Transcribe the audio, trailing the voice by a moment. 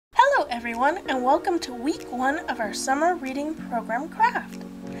everyone, and welcome to week 1 of our summer reading program craft.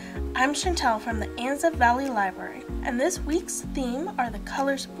 I'm Chantel from the Anza Valley Library, and this week's theme are the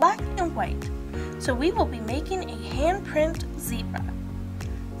colors black and white, so we will be making a handprint zebra.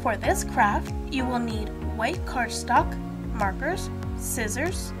 For this craft, you will need white cardstock, markers,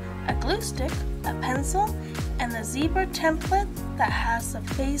 scissors, a glue stick, a pencil, and the zebra template that has the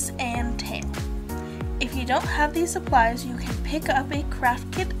face and tail. If you don't have these supplies, you can pick up a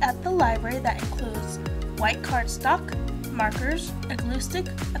craft kit at the library that includes white cardstock, markers, a glue stick,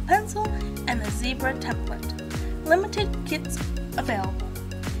 a pencil, and the zebra template. Limited kits available.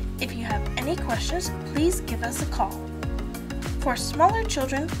 If you have any questions, please give us a call. For smaller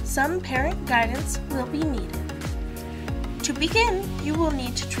children, some parent guidance will be needed. To begin, you will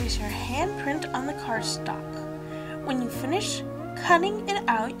need to trace your handprint on the cardstock. When you finish cutting it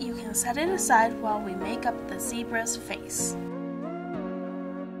out, you can set it aside while we make up the zebra's face.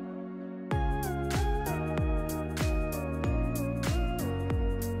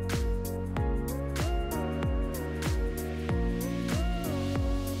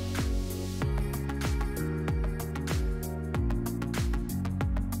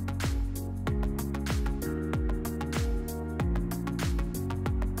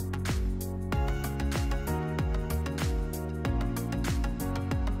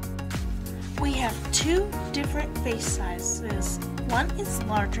 We have 2 different face sizes. One is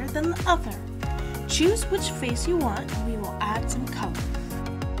larger than the other. Choose which face you want and we will add some color.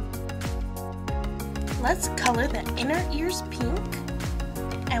 Let's color the inner ears pink,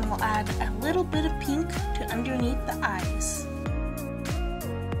 and we'll add a little bit of pink to underneath the eyes.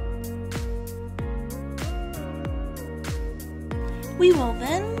 We will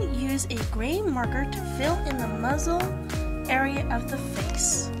then use a gray marker to fill in the muzzle area of the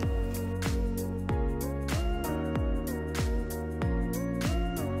face.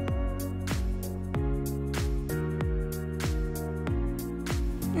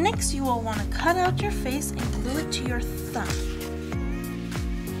 Next, you will want to cut out your face and glue it to your thumb.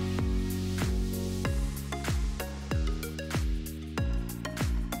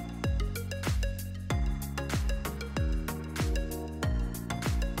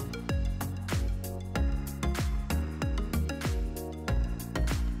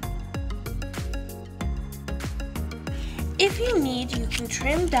 If you need, you can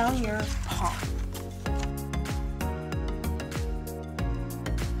trim down your palm.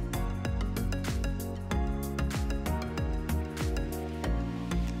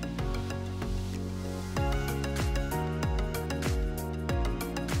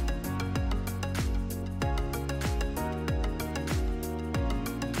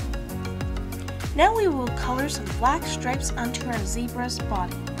 Now we will color some black stripes onto our zebra's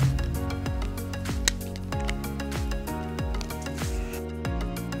body.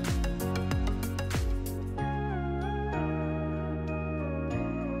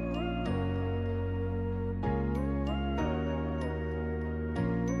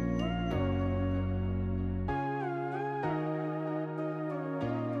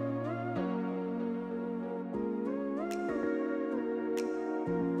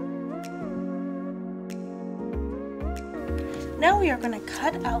 Now we are going to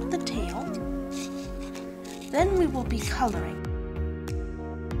cut out the tail. Then we will be coloring.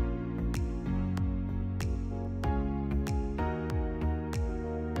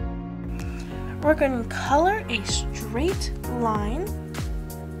 We're going to color a straight line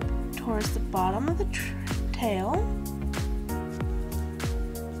towards the bottom of the tail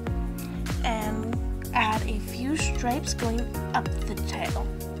and add a few stripes going up the tail.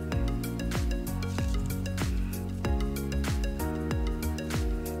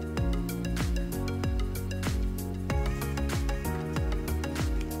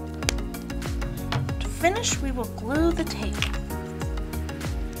 Finish, we will glue the tail.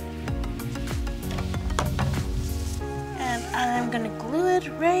 And I'm going to glue it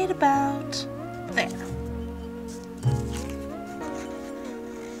right about there.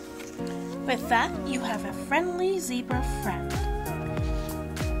 With that, you have a friendly zebra friend.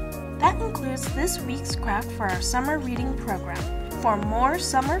 That concludes this week's craft for our summer reading program. For more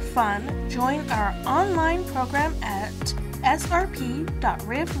summer fun, join our online program at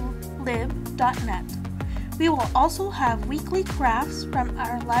srp.riblib.net. We will also have weekly crafts from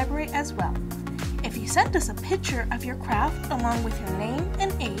our library as well. If you send us a picture of your craft along with your name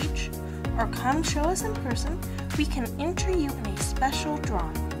and age, or come show us in person, we can enter you in a special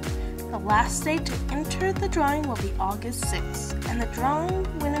drawing. The last day to enter the drawing will be August 6th, and the drawing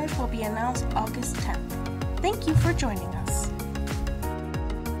winners will be announced August 10th. Thank you for joining us.